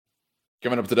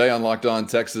Coming up today on Locked On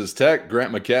Texas Tech,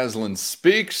 Grant McCasland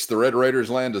speaks. The Red Raiders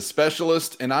land a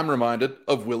specialist, and I'm reminded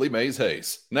of Willie Mays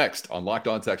Hayes. Next on Locked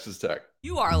On Texas Tech.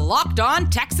 You are Locked On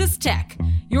Texas Tech,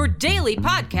 your daily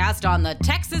podcast on the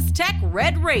Texas Tech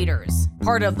Red Raiders.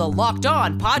 Part of the Locked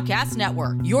On Podcast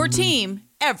Network, your team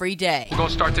every day. We're going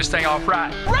to start this thing off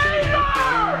right. Raider!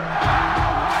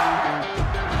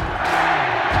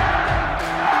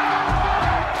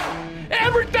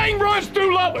 Everything runs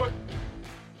through Lubbock.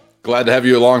 Glad to have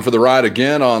you along for the ride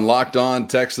again on Locked On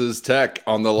Texas Tech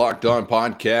on the Locked On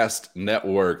Podcast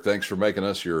Network. Thanks for making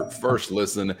us your first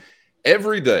listen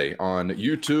every day on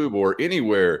YouTube or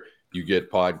anywhere you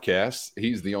get podcasts.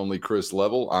 He's the only Chris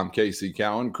Level. I'm Casey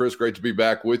Cowan. Chris, great to be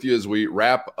back with you as we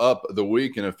wrap up the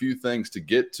week, and a few things to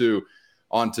get to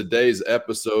on today's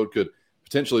episode. Could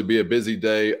potentially be a busy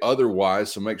day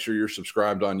otherwise, so make sure you're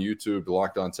subscribed on YouTube to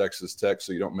Locked On Texas Tech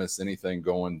so you don't miss anything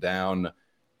going down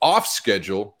off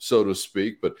schedule, so to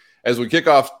speak. But as we kick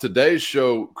off today's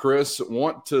show, Chris,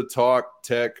 want to talk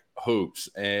Tech hoops.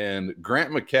 And Grant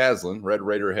McCasland, Red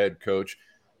Raider head coach,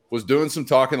 was doing some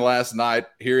talking last night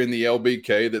here in the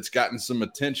LBK that's gotten some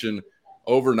attention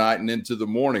overnight and into the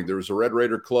morning. There was a Red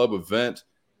Raider Club event.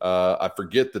 I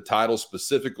forget the title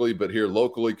specifically, but here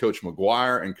locally, Coach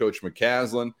McGuire and Coach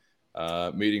McCasland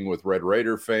meeting with Red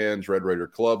Raider fans, Red Raider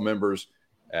Club members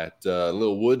at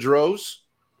Little Woodrow's.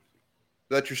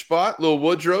 That's your spot, Little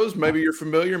Woodrow's. Maybe you're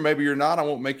familiar, maybe you're not. I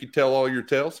won't make you tell all your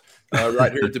tales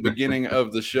right here at the beginning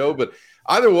of the show. But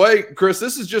either way, Chris,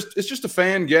 it's just a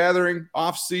fan gathering,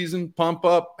 off season, pump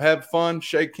up, have fun,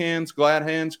 shake hands, glad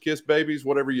hands, kiss babies,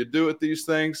 whatever you do at these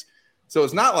things. So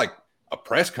it's not like a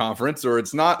press conference, or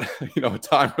it's not a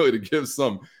time really to give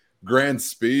some grand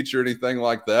speech or anything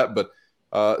like that. But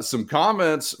some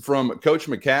comments from Coach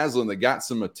McCasland that got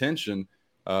some attention.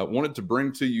 Wanted to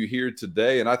bring to you here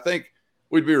today, and I think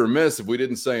we'd be remiss if we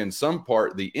didn't say in some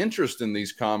part the interest in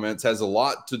these comments has a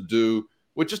lot to do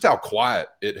with just how quiet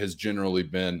it has generally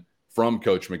been from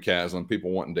Coach McCasland,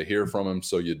 people wanting to hear from him.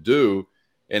 So you do,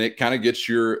 and it kind of gets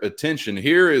your attention.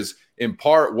 Here is in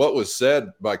part what was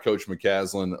said by Coach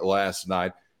McCasland last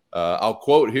night. I'll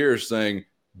quote here saying,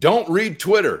 "Don't read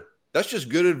Twitter. That's just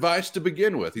good advice to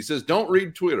begin with." He says, "Don't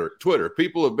read Twitter.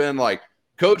 People have been like,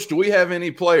 Coach, do we have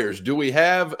any players? Do we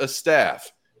have a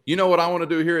staff? You know what I want to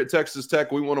do here at Texas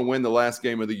Tech? We want to win the last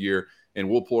game of the year, and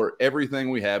we'll pour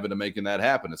everything we have into making that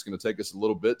happen. It's going to take us a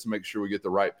little bit to make sure we get the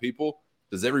right people."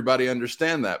 Does everybody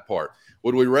understand that part?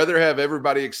 Would we rather have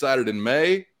everybody excited in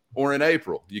May or in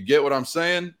April? You get what I'm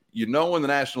saying? You know when the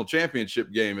national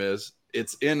championship game is.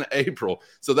 It's in April.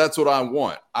 So that's what I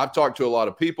want. I've talked to a lot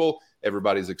of people.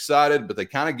 Everybody's excited, but they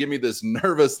kind of give me this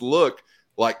nervous look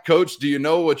like, Coach, do you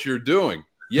know what you're doing?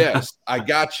 Yes, I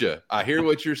got you. I hear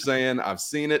what you're saying. I've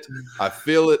seen it. I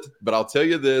feel it. But I'll tell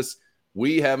you this.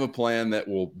 We have a plan that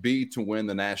will be to win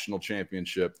the national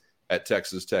championship at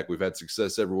Texas Tech. We've had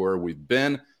success everywhere we've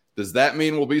been. Does that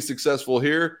mean we'll be successful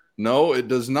here? No, it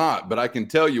does not. But I can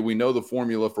tell you we know the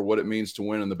formula for what it means to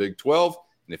win in the Big 12.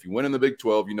 And if you win in the Big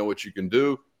 12, you know what you can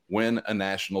do. Win a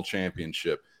national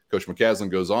championship. Coach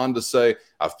McCasland goes on to say,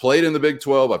 I've played in the Big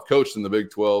 12, I've coached in the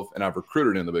Big 12, and I've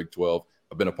recruited in the Big 12.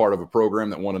 I've been a part of a program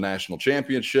that won a national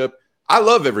championship. I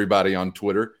love everybody on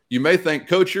Twitter. You may think,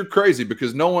 Coach, you're crazy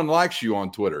because no one likes you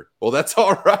on Twitter. Well, that's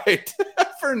all right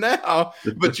for now.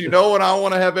 But you know when I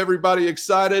want to have everybody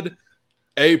excited?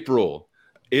 April,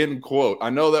 end quote.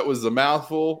 I know that was a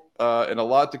mouthful and a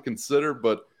lot to consider,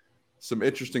 but some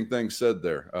interesting things said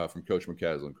there from Coach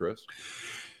McCasland, Chris.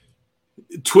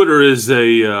 Twitter is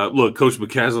a look. Coach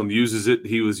McCasland uses it.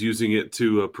 He was using it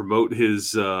to promote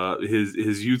his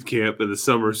youth camp in the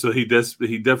summer. So he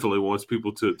definitely wants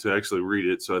people to actually read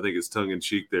it. So I think it's tongue in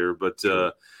cheek there. But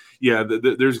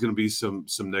there's going to be some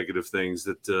negative things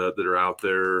that are out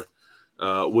there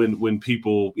when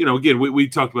people, again, we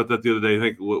talked about that the other day. I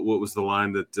think what was the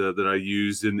line that I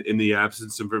used in the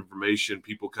absence of information,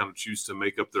 people kind of choose to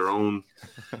make up their own.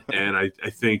 And I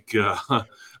think.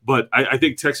 But I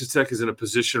think Texas Tech is in a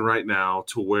position right now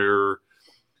to where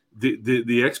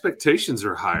the expectations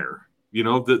are higher.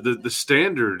 The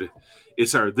standard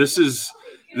is higher. This is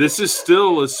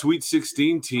still a Sweet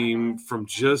 16 team from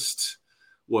just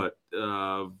what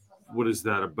is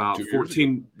that, about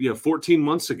 14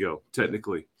 months ago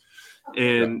technically.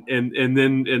 And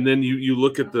then you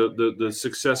look at the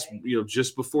success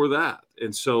just before that.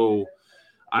 And so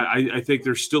I think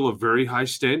there's still a very high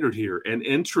standard here, and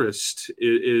interest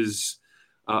is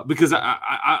because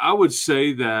I would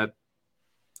say that,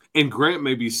 and Grant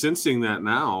may be sensing that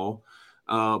now,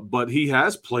 but he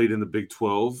has played in the Big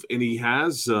 12, and he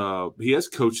has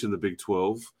coached in the Big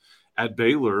 12 at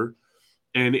Baylor,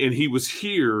 and he was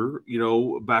here,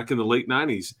 back in the late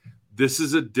 90s. This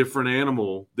is a different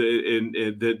animal than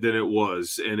it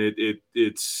was, and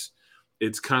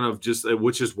it's kind of just,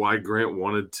 which is why Grant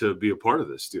wanted to be a part of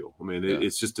this deal. I mean,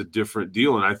 it's just a different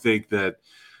deal, and I think that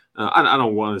I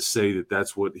don't want to say that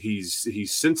that's what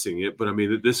he's sensing it, but I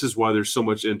mean, this is why there's so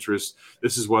much interest.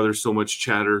 This is why there's so much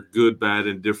chatter, good, bad,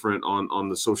 and different on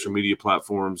the social media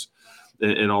platforms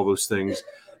and all those things.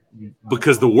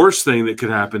 Because the worst thing that could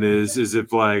happen is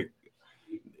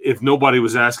if nobody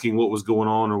was asking what was going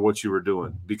on or what you were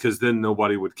doing, because then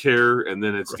nobody would care. And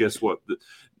then it's, guess what? The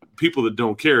people that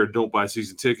don't care don't buy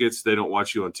season tickets. They don't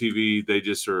watch you on TV. They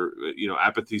just are,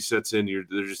 apathy sets in.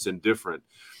 They're just indifferent.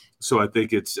 So I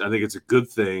think it's a good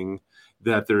thing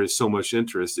that there is so much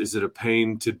interest. Is it a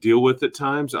pain to deal with at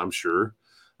times? I'm sure.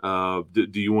 Do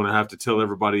you want to have to tell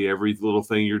everybody every little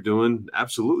thing you're doing?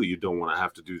 Absolutely, you don't want to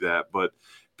have to do that. But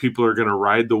people are going to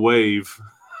ride the wave.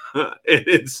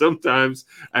 And sometimes,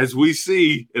 as we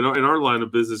see in our line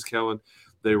of business, Kellen,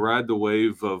 they ride the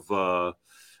wave of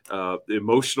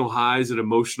emotional highs and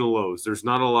emotional lows. There's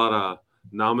not a lot of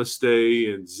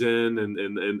namaste and zen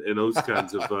and those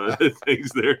kinds of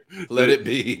things there. Let it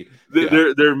be.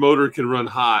 Their motor can run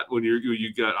hot when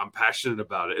I'm passionate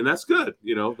about it, and that's good.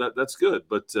 That's good.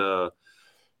 But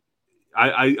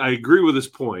I agree with this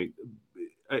point,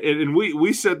 and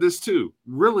we said this too.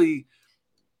 Really,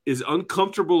 as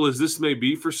uncomfortable as this may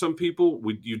be for some people,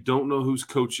 you don't know who's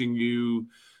coaching you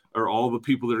or all the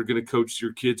people that are going to coach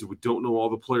your kids. We don't know all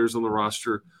the players on the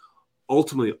roster.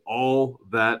 Ultimately, all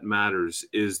that matters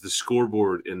is the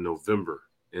scoreboard in November,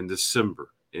 in December,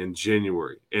 in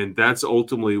January. And that's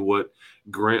ultimately what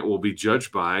Grant will be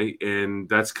judged by. And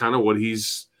that's kind of what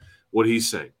he's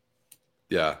saying.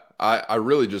 Yeah, I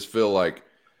really just feel like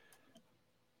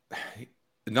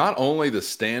not only the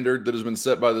standard that has been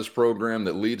set by this program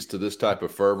that leads to this type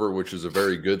of fervor, which is a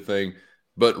very good thing,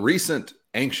 but recent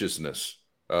anxiousness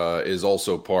is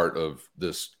also part of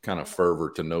this kind of fervor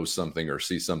to know something or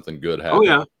see something good happen. Oh,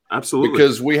 yeah, absolutely.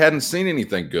 Because we hadn't seen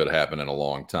anything good happen in a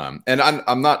long time. And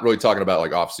I'm not really talking about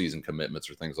like off-season commitments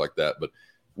or things like that, but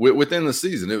within the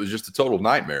season, it was just a total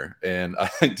nightmare. And I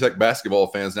think Tech basketball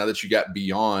fans, now that you got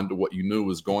beyond what you knew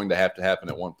was going to have to happen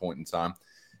at one point in time,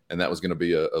 and that was going to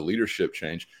be a leadership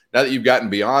change, now that you've gotten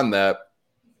beyond that,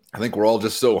 I think we're all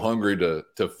just so hungry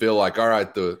to feel like, all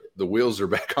right, the wheels are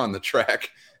back on the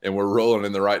track and we're rolling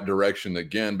in the right direction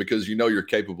again, because you're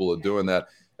capable of doing that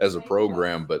as a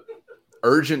program. But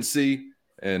urgency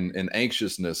and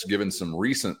anxiousness, given some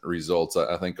recent results,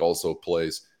 I think also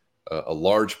plays a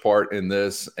large part in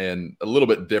this, and a little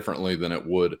bit differently than it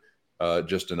would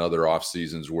just in other off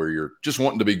seasons where you're just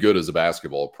wanting to be good as a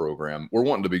basketball program. We're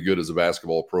wanting to be good as a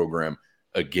basketball program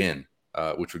again,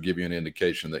 which would give you an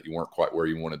indication that you weren't quite where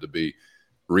you wanted to be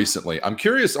recently. I'm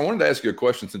curious. I wanted to ask you a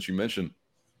question since you mentioned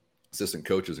assistant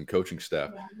coaches and coaching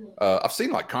staff. I've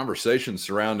seen like conversations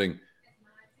surrounding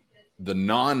the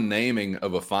non-naming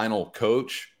of a final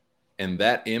coach and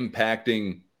that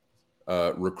impacting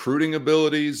recruiting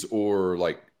abilities or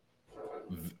like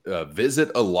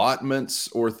visit allotments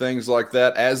or things like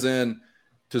that, as in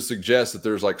to suggest that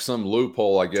there's like some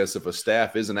loophole, I guess, if a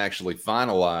staff isn't actually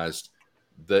finalized,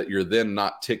 that you're then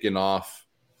not ticking off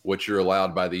what you're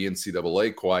allowed by the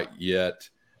NCAA quite yet.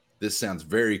 This sounds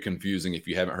very confusing if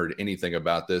you haven't heard anything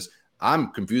about this.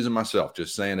 I'm confusing myself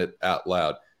just saying it out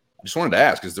loud. I just wanted to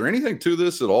ask, is there anything to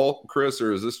this at all, Chris,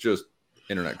 or is this just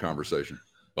internet conversation?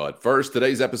 But first,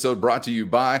 today's episode brought to you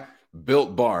by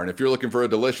Built Bar. And if you're looking for a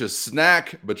delicious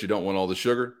snack, but you don't want all the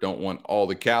sugar, don't want all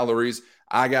the calories,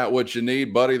 I got what you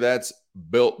need, buddy. That's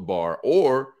Built Bar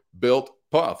or Built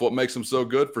Puff. What makes them so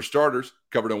good? For starters,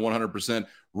 covered in 100%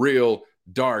 real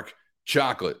dark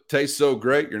chocolate. Tastes so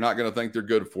great, you're not going to think they're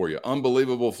good for you.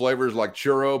 Unbelievable flavors like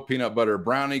churro, peanut butter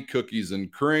brownie, cookies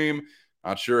and cream.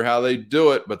 Not sure how they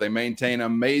do it, but they maintain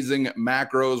amazing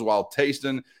macros while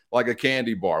tasting like a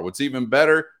candy bar. What's even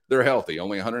better, they're healthy.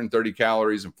 Only 130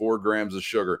 calories and 4 grams of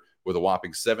sugar with a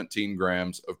whopping 17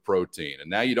 grams of protein. And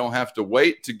now you don't have to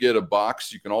wait to get a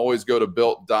box. You can always go to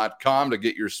Built.com to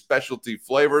get your specialty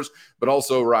flavors. But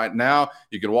also right now,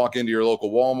 you can walk into your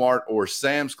local Walmart or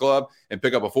Sam's Club and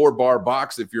pick up a 4-bar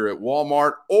box if you're at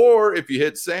Walmart. Or if you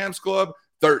hit Sam's Club,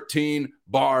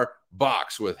 13-bar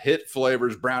box with hit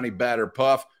flavors, brownie batter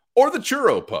puff, or the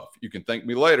churro puff. You can thank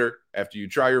me later after you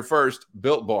try your first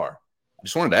Built Bar. I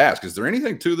just wanted to ask, is there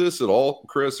anything to this at all,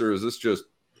 Chris, or is this just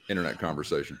internet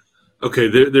conversation? Okay,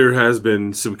 there has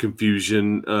been some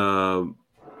confusion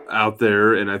out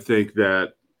there, and I think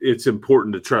that it's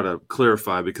important to try to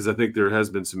clarify, because I think there has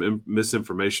been some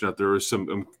misinformation out there, or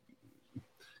some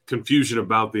confusion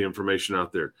about the information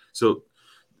out there. So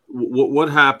what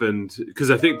happened,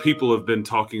 because I think people have been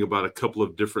talking about a couple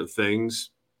of different things.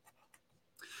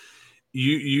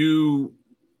 The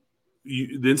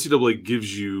NCAA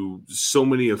gives you so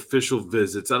many official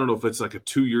visits. I don't know if it's like a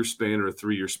 2-year span or a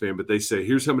 3-year span, but they say,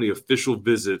 here's how many official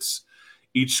visits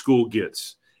each school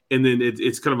gets. And then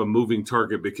it's kind of a moving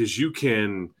target, because you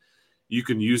can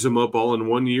use them up all in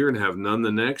 1 year and have none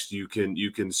the next. You can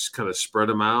kind of spread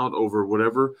them out over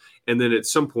whatever. And then at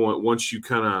some point, once you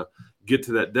kind of get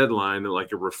to that deadline,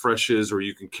 like it refreshes, or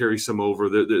you can carry some over.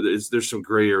 There's some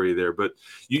gray area there, but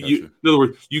in other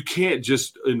words, you can't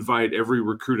just invite every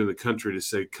recruit in the country to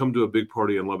say, come to a big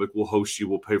party in Lubbock, we'll host you,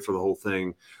 we'll pay for the whole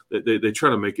thing. They try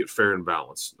to make it fair and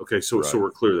balanced. Okay, so we're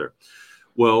clear there.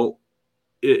 Well,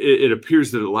 it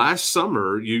appears that last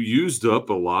summer you used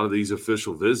up a lot of these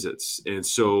official visits, and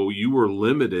so you were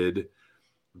limited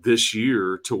this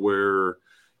year to where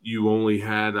you only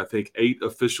had, I think, 8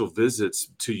 official visits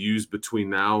to use between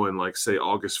now and, like, say,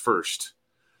 August 1st.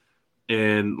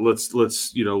 And let's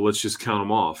just count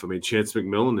them off. I mean, Chance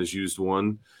McMillan has used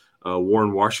one.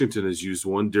 Warren Washington has used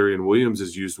one. Darian Williams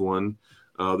has used one.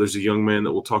 There's a young man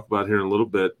that we'll talk about here in a little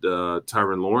bit,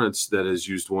 Tyron Lawrence, that has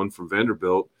used one from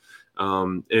Vanderbilt.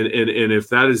 And if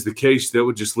that is the case, that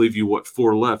would just leave you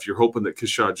 4 left. You're hoping that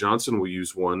Keshad Johnson will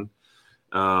use one.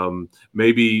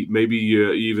 Maybe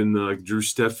even like Drew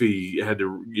Steffi had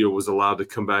to, was allowed to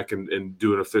come back and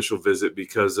do an official visit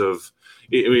because of,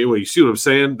 you see what I'm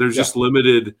saying? There's just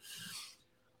limited.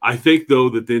 I think, though,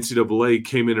 that the NCAA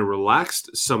came in and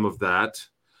relaxed some of that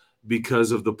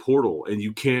because of the portal, and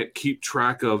you can't keep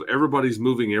track of, everybody's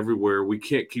moving everywhere. We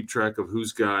can't keep track of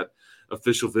who's got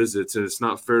official visits, and it's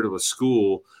not fair to a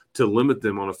school to limit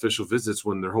them on official visits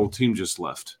when their whole team just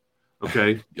left.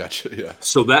 Okay. Gotcha. Yeah.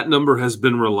 So that number has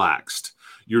been relaxed.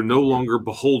 You're no longer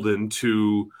beholden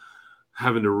to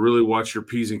having to really watch your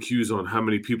P's and Q's on how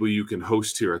many people you can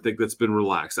host here. I think that's been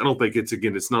relaxed. I don't think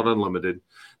it's not unlimited,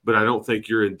 but I don't think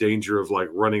you're in danger of like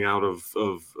running out of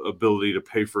ability to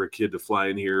pay for a kid to fly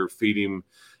in here, feed him,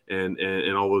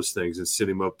 and all those things, and set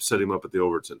him up at the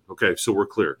Overton. Okay. So we're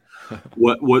clear.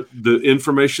 What the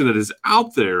information that is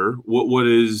out there, what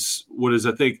is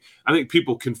I think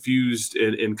people confused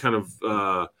and kind of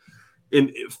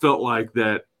and it felt like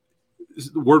that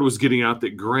the word was getting out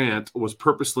that Grant was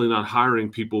purposely not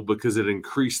hiring people because it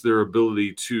increased their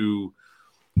ability to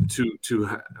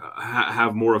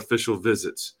have more official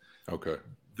visits. Okay.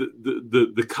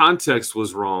 The context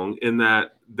was wrong in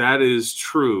that is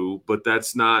true, but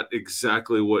that's not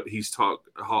exactly what he's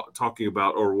talking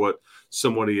about or what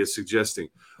somebody is suggesting.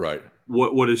 Right.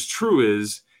 What is true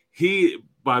is he,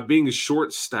 by being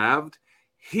short-staffed,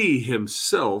 he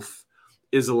himself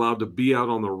is allowed to be out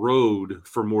on the road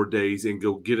for more days and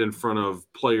go get in front of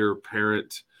player,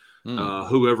 parent,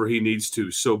 whoever he needs to.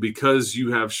 So because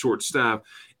you have short staff,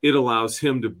 it allows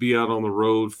him to be out on the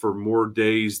road for more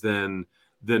days than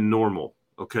normal.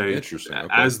 Okay. Interesting. Okay.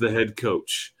 As the head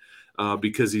coach,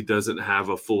 because he doesn't have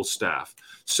a full staff.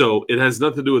 So it has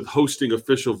nothing to do with hosting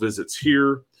official visits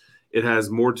here. It has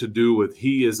more to do with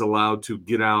he is allowed to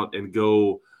get out and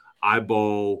go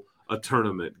eyeball a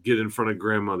tournament, get in front of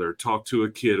grandmother, talk to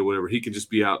a kid or whatever. He can just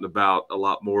be out and about a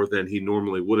lot more than he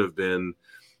normally would have been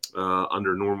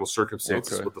under normal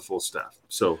circumstances with the full staff.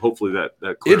 So hopefully that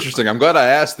clarifies. Interesting. I'm glad I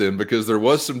asked then, because there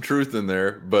was some truth in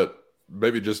there, but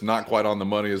maybe just not quite on the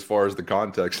money as far as the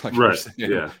context. Like right. You're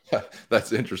saying. Yeah.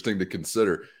 That's interesting to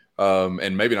consider.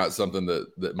 And maybe not something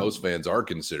that most fans are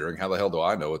considering. How the hell do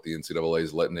I know what the NCAA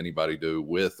is letting anybody do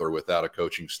with or without a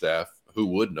coaching staff? Who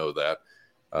would know that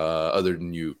other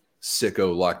than you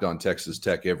sicko Locked On Texas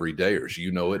Tech everydayers?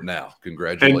 You know it now.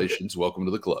 Congratulations. Welcome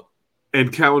to the club.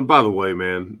 And Cowan, by the way,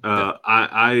 man,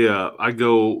 I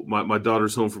go, my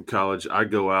daughter's home from college. I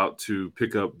go out to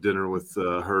pick up dinner with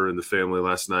her and the family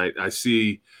last night. I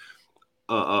see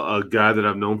a guy that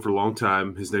I've known for a long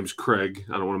time. His name's Craig.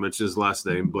 I don't want to mention his last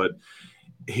name, but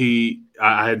I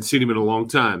hadn't seen him in a long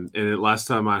time. And last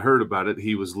time I heard about it,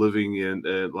 he was living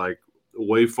in like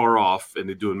way far off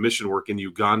and doing mission work in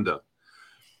Uganda.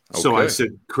 Okay. So I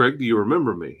said, Craig, do you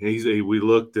remember me? And we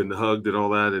looked and hugged and all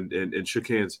that and shook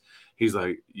hands. He's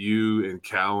like, you and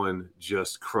Cowan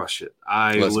just crush it.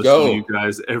 Listen to you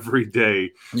guys every day.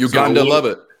 Uganda, love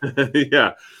it.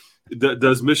 Yeah.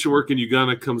 Does mission work in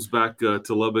Uganda, comes back to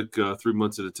Lubbock 3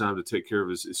 months at a time to take care of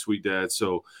his sweet dad.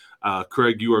 So,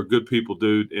 Craig, you are good people,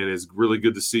 dude, and it's really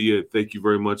good to see you. Thank you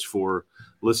very much for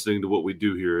listening to what we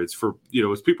do here. It's for,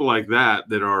 it's people like that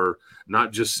are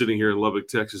not just sitting here in Lubbock,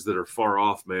 Texas, that are far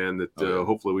off, man, that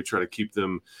hopefully we try to keep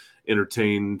them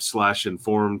entertained /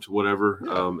 informed, whatever,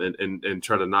 and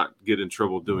try to not get in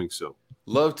trouble doing so.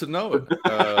 Love to know it.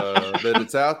 That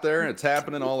it's out there and it's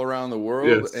happening all around the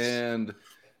world. Yes. And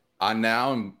I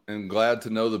now am glad to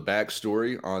know the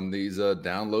backstory on these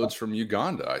downloads from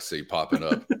Uganda I see popping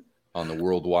up on the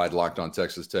worldwide Locked On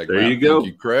Texas Tech There map. you go.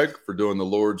 Thank you, Craig, for doing the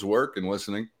Lord's work and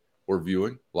listening or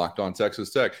viewing Locked On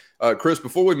Texas Tech. Chris,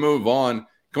 before we move on,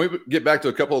 can we get back to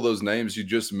a couple of those names you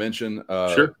just mentioned?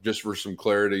 Sure. Just for some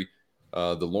clarity,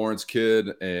 the Lawrence kid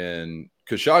and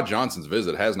Kashad Johnson's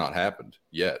visit has not happened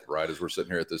yet, right? As we're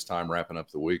sitting here at this time wrapping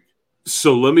up the week.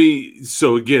 So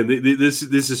again, this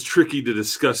is tricky to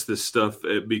discuss this stuff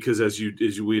because as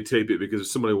we tape it, because if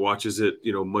somebody watches it,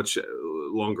 much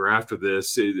longer after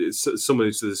this, so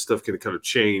much of this stuff can kind of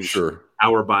change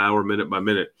hour by hour, minute by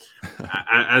minute.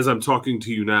 As I'm talking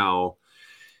to you now,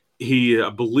 he, I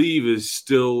believe, is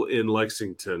still in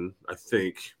Lexington, I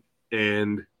think,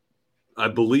 and I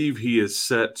believe he is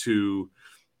set to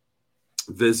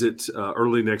visit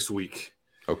early next week.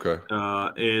 Okay.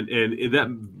 And that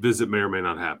visit may or may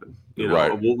not happen.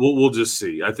 Right. We'll just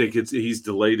see. I think he's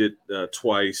delayed it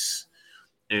twice,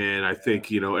 and I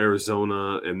think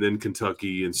Arizona and then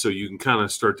Kentucky, and so you can kind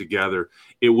of start to gather.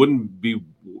 It wouldn't be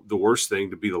the worst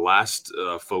thing to be the last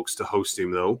folks to host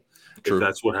him, though, if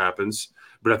that's what happens.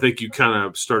 But I think you kind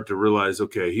of start to realize,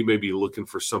 okay, he may be looking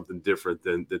for something different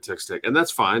than Texas Tech, and that's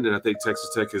fine. And I think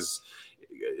Texas Tech is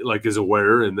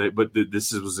aware, but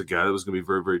this was a guy that was going to be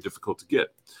very, very difficult to get.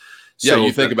 Yeah, so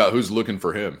you think about who's looking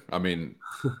for him. I mean,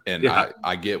 and yeah.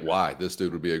 I get why this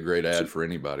dude would be a great ad for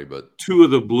anybody. But two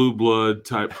of the blue blood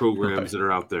type programs that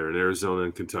are out there in Arizona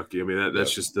and Kentucky. I mean,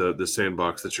 that's just the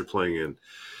sandbox that you're playing in.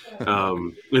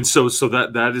 And so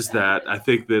that is that. I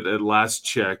think that at last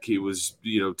check, he was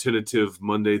tentative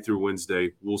Monday through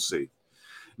Wednesday. We'll see.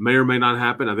 May or may not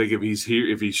happen. I think if he's here,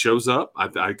 if he shows up,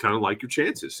 I kind of like your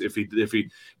chances.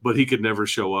 But he could never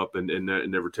show up and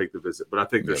never take the visit. But I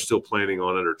think they're still planning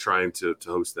on it or trying to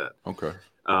host that. Okay.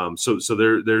 So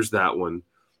there's that one.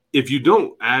 If you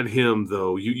don't add him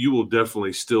though, you will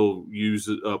definitely still use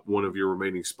up one of your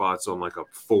remaining spots on like a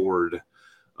forward,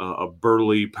 a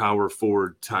burly power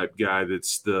forward type guy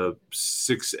that's the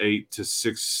 6'8" to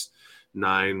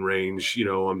 6'9" range.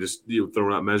 I'm just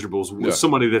throwing out measurables with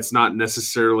somebody that's not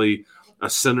necessarily a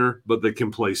center, but that can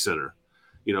play center.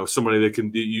 Somebody that can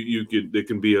that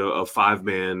can be a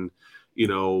 5-man,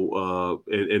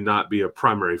 and not be a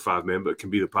primary 5-man, but can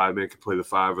be the 5-man, can play the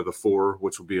 5 or the 4,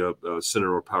 which would be a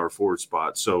center or power forward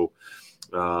spot. So.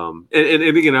 And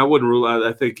again, I wouldn't rule out.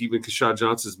 I think even Kashad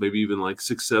Johnson's maybe even like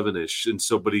 6'7" and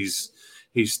so, but he's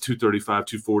 235,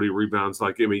 240 rebounds.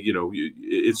 Like, I mean,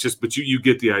 it's just, but you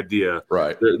get the idea,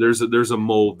 right? There's a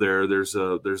mold there. There's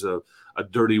a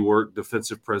dirty work,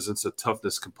 defensive presence, a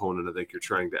toughness component. I think you're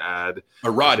trying to add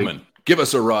a Rodman. Give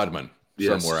us a Rodman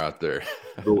somewhere out there.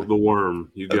 The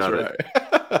worm, you got it.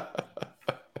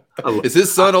 Is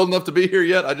his son old enough to be here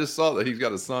yet? I just saw that he's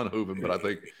got a son hooping, but I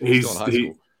think he's still in high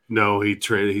school. No,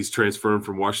 he's transferring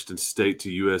from Washington State to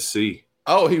USC.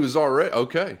 Oh, he was already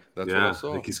okay. That's what I saw.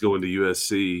 I think he's going to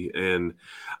USC, and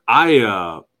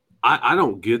I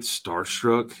don't get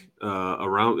starstruck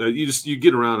around. You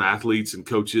get around athletes and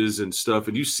coaches and stuff,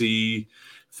 and you see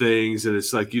things, and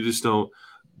it's like you just don't.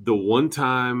 The one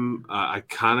time I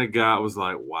kind of was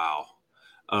like, wow,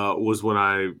 was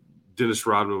when Dennis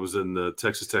Rodman was in the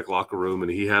Texas Tech locker room,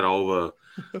 and he had all the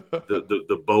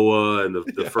boa and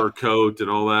the fur coat and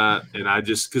all that. And I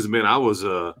just, because man, I was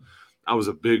a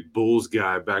big Bulls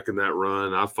guy back in that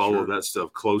run. I followed that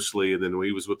stuff closely. And then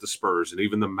he was with the Spurs and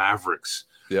even the Mavericks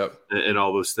and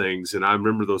all those things. And I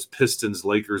remember those Pistons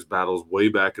Lakers battles way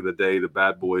back in the day, the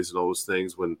bad boys and all those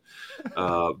things when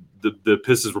the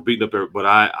Pistons were beating up there. But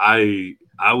I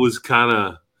was kind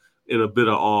of in a bit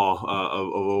of awe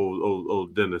of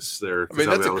old Dennis there. I mean,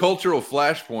 that's a cultural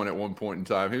flashpoint at one point in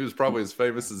time. He was probably as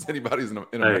famous as anybody's in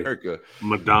America.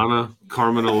 Madonna,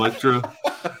 Carmen Electra.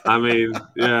 I mean,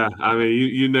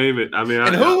 you name it. I mean,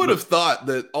 and who would have thought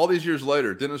that all these years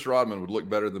later, Dennis Rodman would look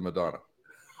better than Madonna?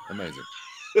 Amazing.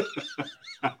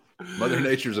 Mother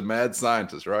Nature's a mad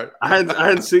scientist, right? I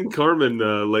hadn't seen Carmen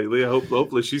lately.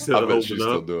 Hopefully she's I bet she's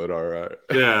still doing all right.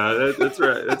 Yeah, that's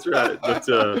right. That's right. But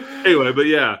anyway, but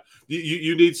yeah,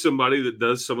 you need somebody that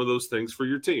does some of those things for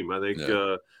your team. I think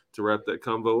to wrap that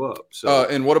convo up. So,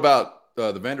 and what about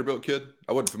the Vanderbilt kid?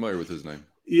 I wasn't familiar with his name.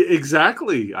 Yeah,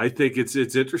 exactly. I think it's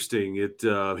interesting.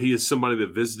 He is somebody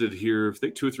that visited here, I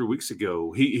think 2 or 3 weeks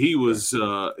ago. He is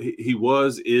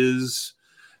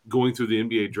going through the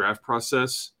NBA draft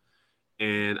process.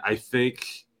 And I think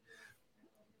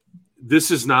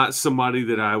this is not somebody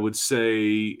that I would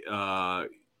say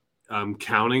I'm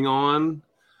counting on,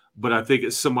 but I think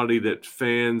it's somebody that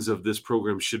fans of this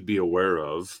program should be aware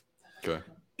of. Okay.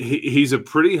 he's a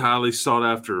pretty highly sought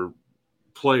after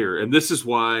player, and this is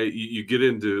why you get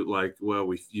into like,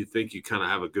 well, you think you kind of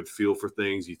have a good feel for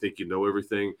things, you think you know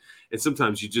everything, and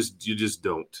sometimes you just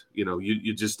don't.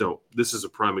 You just don't. This is a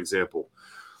prime example.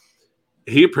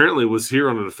 He apparently was here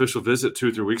on an official visit 2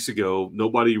 or 3 weeks ago.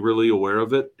 Nobody really aware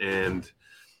of it, and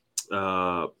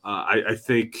I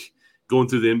think going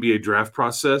through the NBA draft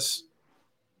process,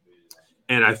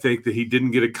 and I think that he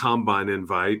didn't get a combine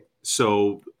invite,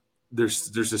 so there's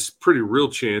this pretty real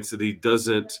chance that he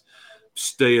doesn't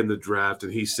stay in the draft,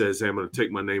 and he says, hey, I'm going to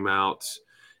take my name out.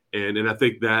 And I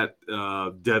think that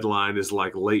deadline is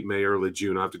like late May, early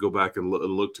June. I have to go back and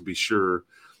look to be sure.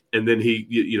 And then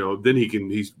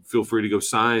he's feel free to go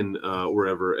sign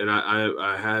wherever. And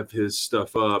I have his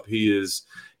stuff up.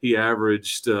 He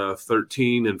averaged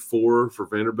 13 and 4 for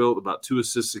Vanderbilt, about 2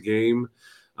 assists a game.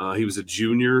 He was a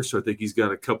junior, so I think he's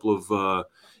got a couple of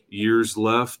years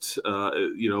left.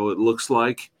 It looks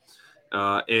like,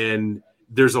 and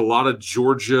there's a lot of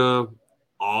Georgia,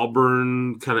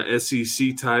 Auburn kind of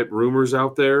SEC type rumors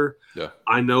out there. Yeah.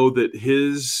 I know that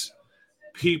his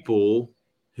people,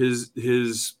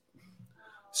 his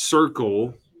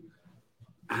circle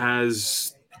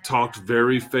has talked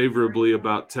very favorably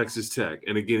about Texas Tech.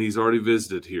 And again, he's already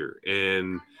visited here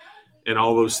and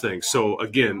all those things. So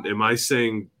again, am I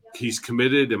saying he's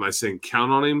committed? Am I saying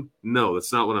count on him? No,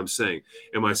 that's not what I'm saying.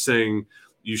 Am I saying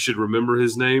you should remember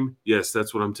his name? Yes,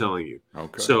 that's what I'm telling you.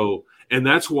 Okay. So, and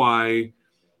that's why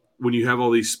when you have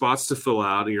all these spots to fill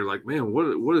out and you're like, man,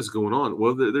 what is going on?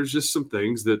 Well, there's just some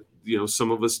things that, some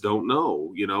of us don't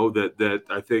know, that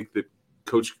I think that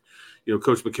Coach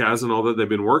McCasland, all that they've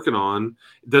been working on,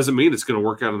 it doesn't mean it's going to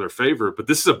work out in their favor, but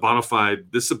this is a bona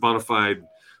fide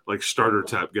like starter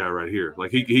type guy right here. Like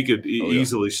he could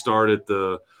easily start at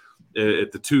the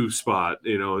 2 spot,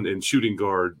 and shooting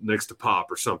guard next to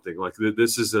Pop or something. Like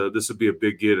this would be a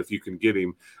big get if you can get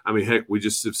him. I mean, heck, we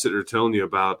just sit here telling you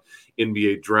about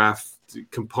NBA draft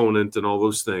component and all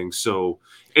those things. So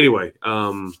anyway,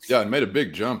 it made a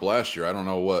big jump last year. I don't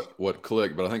know what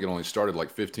clicked, but I think it only started like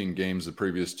 15 games the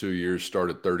previous 2 years.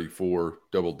 Started 34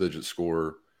 double-digit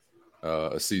scorer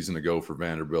a season ago for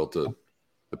Vanderbilt,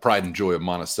 the pride and joy of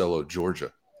Monticello,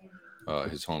 Georgia,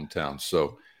 his hometown.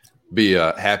 So. Be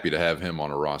happy to have him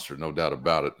on a roster, no doubt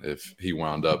about it, if he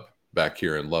wound up back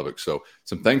here in Lubbock. So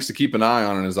some things to keep an eye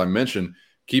on. And as I mentioned,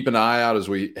 keep an eye out as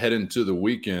we head into the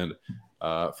weekend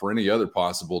for any other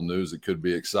possible news that could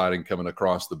be exciting coming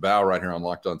across the bow right here on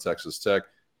Locked On Texas Tech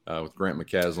with Grant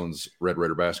McCasland's Red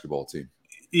Raider basketball team.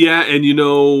 Yeah, and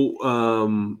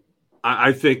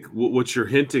I think what you're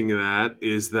hinting at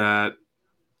is that,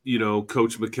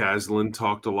 Coach McCasland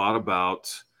talked a lot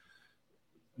about,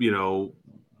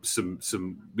 some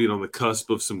being on the cusp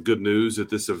of some good news at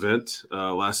this event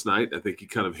last night. I think he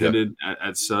kind of hinted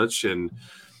at such, and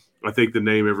I think the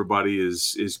name everybody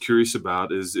is curious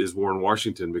about is Warren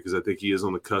Washington, because I think he is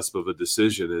on the cusp of a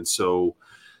decision, and so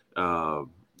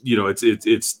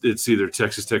it's either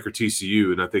Texas Tech or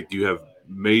TCU, and I think you have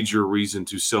major reason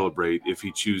to celebrate if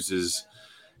he chooses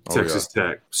Texas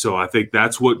Tech. So I think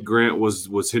that's what Grant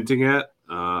was hinting at.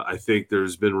 I think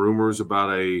there's been rumors about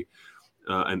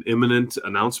an imminent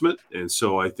announcement, and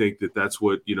so I think that's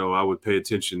what I would pay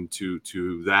attention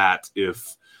to that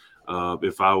if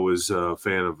I was a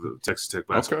fan of Texas Tech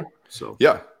basketball. Okay. So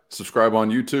subscribe on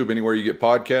YouTube anywhere you get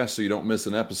podcasts so you don't miss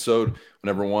an episode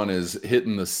whenever one is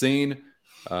hitting the scene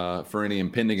for any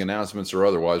impending announcements or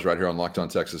otherwise right here on Locked On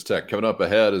Texas Tech. Coming up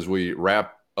ahead as we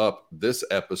wrap up this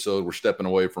episode, we're stepping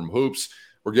away from hoops.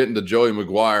 We're getting to Joey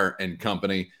McGuire and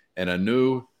company and a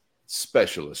new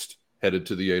specialist headed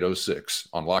to the 806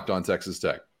 on Locked On Texas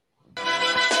Tech.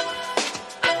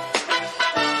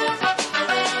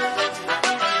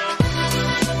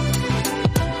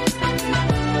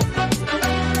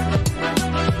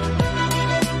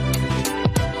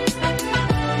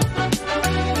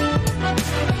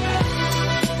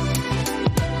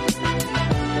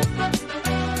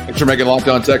 Thanks for making Locked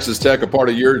On Texas Tech a part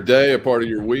of your day, a part of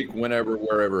your week, whenever,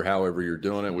 wherever, however you're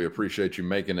doing it. We appreciate you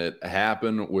making it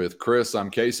happen with Chris.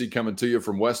 I'm Casey, coming to you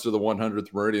from west of the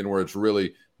 100th Meridian, where it's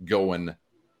really going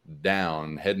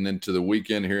down, heading into the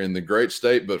weekend here in the great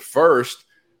state. But first,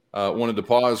 wanted to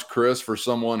pause, Chris, for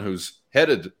someone who's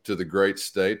headed to the great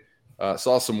state.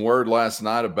 Saw some word last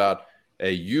night about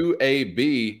a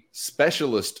UAB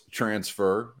specialist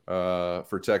transfer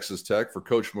for Texas Tech for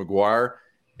Coach McGuire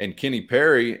and Kenny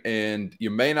Perry, and you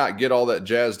may not get all that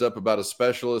jazzed up about a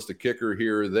specialist, a kicker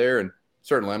here or there, and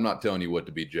certainly I'm not telling you what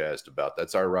to be jazzed about.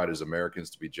 That's our right as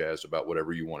Americans to be jazzed about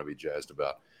whatever you want to be jazzed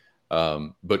about.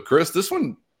 But, Chris, this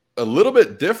one a little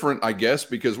bit different, I guess,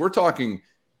 because we're talking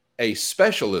a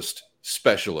specialist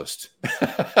specialist,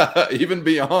 even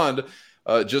beyond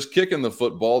just kicking the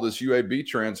football. This UAB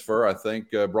transfer, I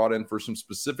think, brought in for some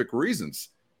specific reasons.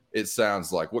 It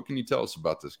sounds like. What can you tell us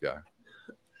about this guy?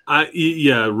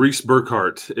 Reese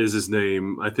Burkhardt is his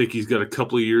name. I think he's got a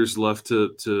couple of years left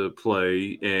to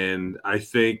play, and I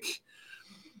think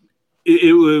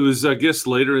it was, I guess,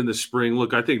 later in the spring.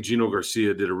 Look, I think Gino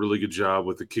Garcia did a really good job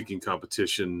with the kicking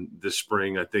competition this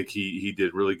spring. I think he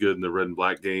did really good in the red and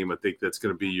black game. I think that's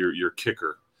going to be your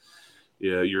kicker,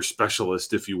 your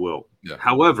specialist, if you will. Yeah.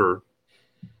 However,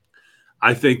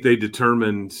 I think they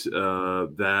determined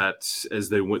that as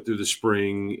they went through the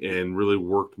spring and really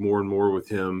worked more and more with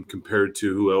him compared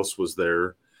to who else was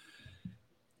there,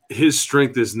 his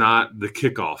strength is not the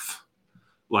kickoff,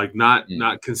 like not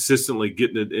consistently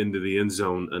getting it into the end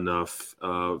zone enough,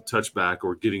 touchback,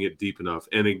 or getting it deep enough.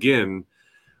 And again,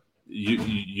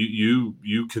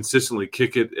 you consistently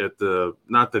kick it at the,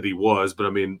 not that he was, but I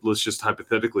mean, let's just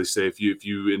hypothetically say if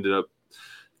you ended up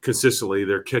consistently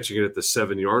they're catching it at the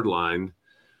 7-yard line,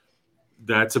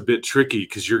 that's a bit tricky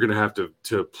because you're going to have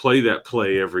to play that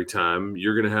play every time.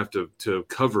 You're going to have to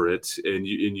cover it, and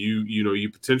you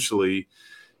potentially,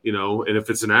 and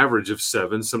if it's an average of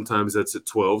 7, sometimes that's at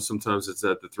 12, sometimes it's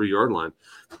at the 3-yard line.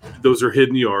 Those are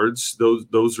hidden yards.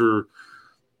 Those are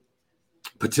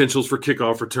potentials for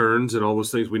kickoff returns and all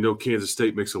those things. We know Kansas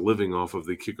State makes a living off of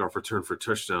the kickoff return for a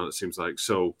touchdown, it seems like.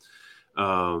 So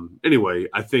anyway,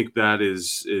 I think that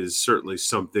is certainly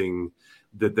something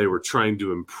that they were trying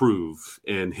to improve,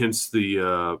 and hence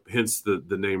the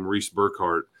name Reese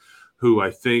Burkhardt, who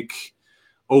I think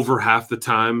over half the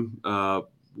time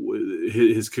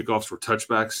his kickoffs were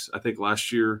touchbacks. I think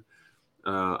last year,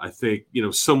 I think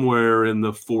somewhere in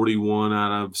the 41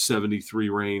 out of 73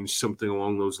 range, something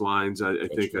along those lines. I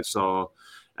think I saw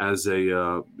as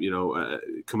a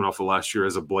coming off of last year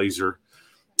as a Blazer.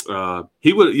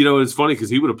 He would, it's funny because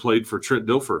he would have played for Trent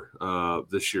Dilfer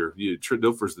this year. Trent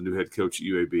Dilfer is the new head coach at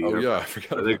UAB. Oh yeah, I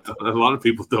forgot. I think a lot of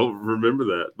people don't remember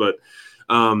that, but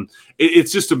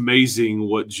it's just amazing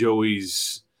what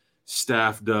Joey's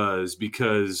staff does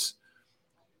because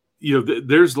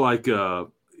there's like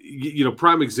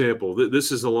prime example.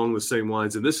 This is along the same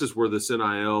lines, and this is where this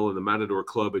NIL and the Matador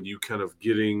Club and you kind of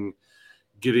getting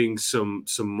some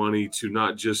money to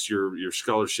not just your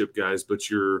scholarship guys, but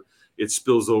it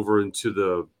spills over into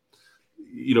the,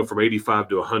 from 85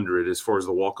 to 100 as far as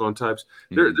the walk-on types.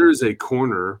 Mm-hmm. There is a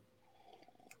corner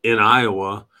in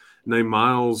Iowa named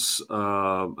Miles,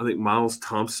 I think Miles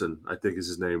Thompson, I think is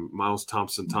his name, Miles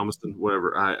Thompson,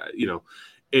 whatever.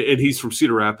 And he's from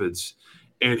Cedar Rapids,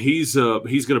 and he's going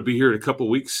to be here in a couple of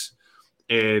weeks.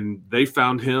 And they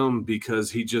found him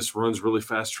because he just runs really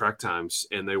fast track times,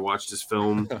 and they watched his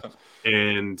film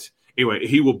and anyway,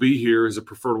 he will be here as a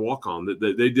preferred walk-on.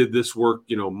 They did this work,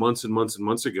 months and months and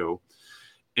months ago.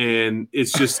 And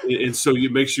it's just, and so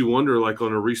it makes you wonder, like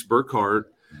on a Reese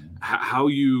Burkhardt, how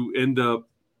you end up,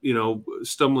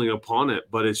 stumbling upon it.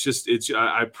 But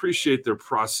I appreciate their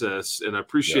process, and I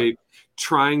appreciate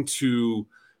trying to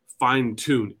fine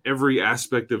tune every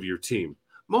aspect of your team.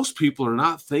 Most people are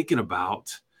not thinking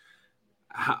about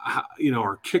how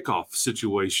our kickoff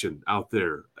situation out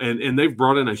there. And they've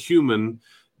brought in a human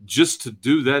just to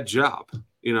do that job,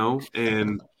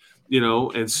 and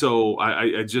so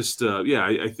I just,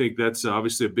 I think that's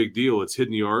obviously a big deal. It's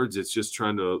hidden yards. It's just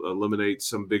trying to eliminate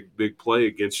some big play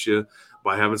against you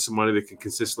by having somebody that can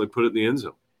consistently put it in the end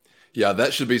zone. Yeah,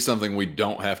 that should be something we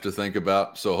don't have to think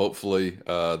about. So hopefully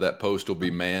that post will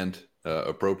be manned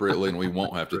appropriately, and we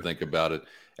won't have to think about it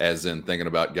as in thinking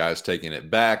about guys taking it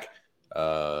back,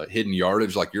 hidden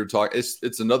yardage like you're talking.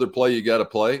 It's another play you got to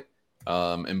play.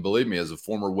 And believe me, as a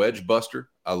former wedge buster,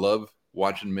 I love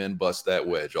watching men bust that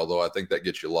wedge, although I think that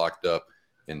gets you locked up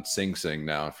in Sing Sing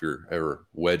now if you're ever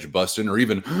wedge busting or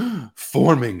even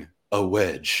forming a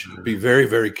wedge. Be very,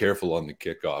 very careful on the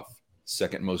kickoff.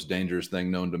 Second most dangerous thing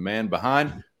known to man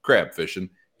behind crab fishing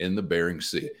in the Bering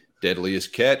Sea.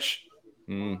 Deadliest catch,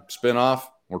 spinoff.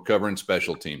 We're covering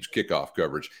special teams, kickoff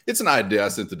coverage. It's an idea I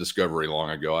sent to Discovery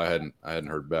long ago. I hadn't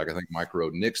heard back. I think Mike Rowe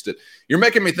nixed it. You're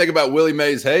making me think about Willie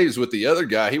Mays Hayes with the other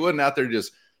guy. He wasn't out there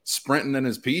just sprinting in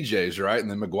his PJs, right? And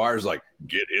then McGuire's like,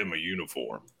 get him a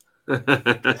uniform.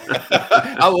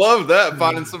 I love that,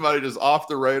 finding somebody just off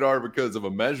the radar because of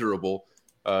a measurable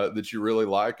that you really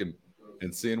like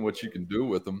and seeing what you can do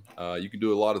with them. You can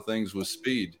do a lot of things with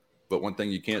speed. But one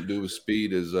thing you can't do with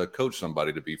speed is coach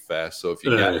somebody to be fast. So if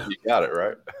you got it, you got it,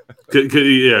 right?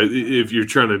 If you're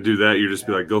trying to do that, you just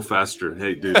be like, go faster.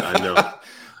 Hey, dude, I know.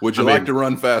 Would you like to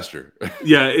run faster?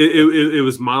 Yeah, it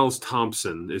was Miles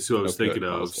Thompson is who I was thinking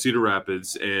of, Cedar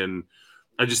Rapids. And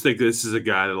I just think this is a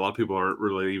guy that a lot of people aren't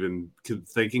really even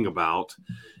thinking about.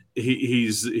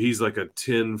 He's like a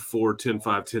 10-4, 10-5,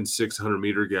 10-6,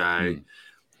 100-meter guy,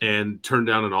 and turned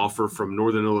down an offer from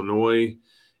Northern Illinois,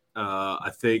 I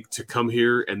think, to come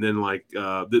here. And then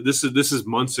this is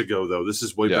months ago, though. This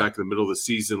is way back in the middle of the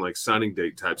season, like signing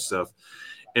date type stuff.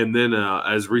 And then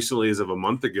as recently as of a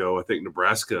month ago, I think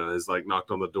Nebraska has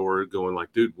knocked on the door going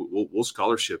dude, we'll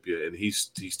scholarship you. And he's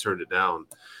turned it down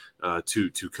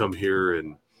to come here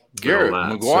and Garrett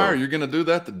McGuire, you're going to do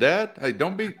that to Dad? Hey,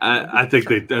 don't be. I think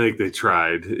they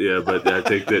tried, but I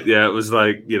think that it was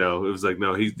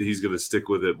no, he's going to stick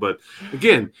with it. But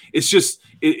again, it's just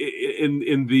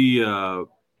in the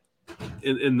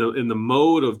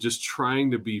mode of just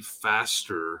trying to be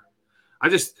faster.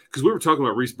 Because we were talking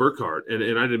about Reese Burkhardt, and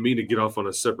I didn't mean to get off on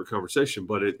a separate conversation,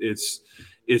 but it's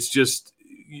just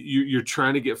you're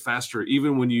trying to get faster,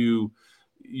 even when you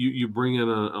bring in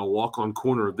a walk-on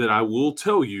corner that I will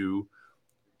tell you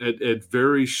at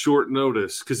very short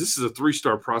notice, because this is a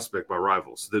 3-star prospect by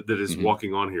Rivals that is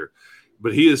walking on here.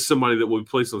 But he is somebody that will be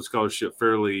placed on scholarship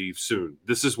fairly soon.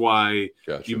 This is why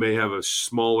you may have a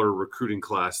smaller recruiting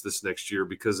class this next year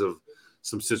because of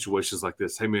some situations like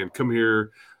this. Hey, man, come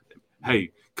here.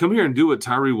 Hey, come here and do what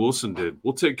Tyree Wilson did.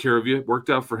 We'll take care of you. It worked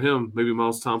out for him. Maybe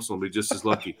Miles Thompson will be just as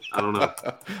lucky. I don't know.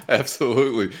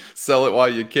 Absolutely. Sell it while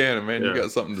you can. And, man, you got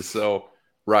something to sell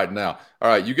right now. All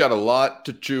right, you got a lot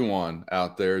to chew on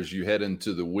out there as you head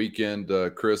into the weekend.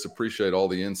 Chris, appreciate all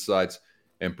the insights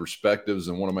and perspectives,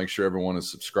 and want to make sure everyone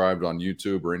is subscribed on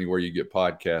YouTube or anywhere you get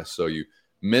podcasts so you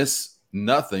miss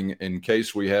nothing in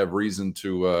case we have reason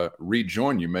to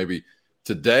rejoin you maybe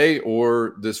today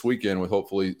or this weekend with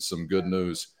hopefully some good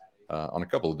news on a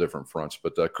couple of different fronts.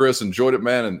 But Chris, enjoyed it,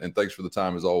 man, and thanks for the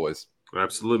time as always.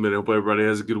 Absolutely, man. I hope everybody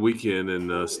has a good weekend,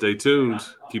 and stay tuned.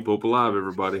 Keep hope alive,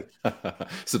 everybody.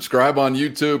 Subscribe on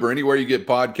YouTube or anywhere you get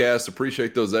podcasts.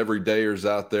 Appreciate those everydayers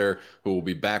out there who will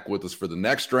be back with us for the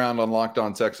next round on Locked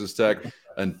On Texas Tech.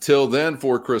 Until then,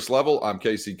 for Chris Level, I'm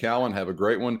Casey Cowan. Have a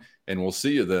great one, and we'll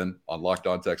see you then on Locked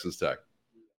On Texas Tech.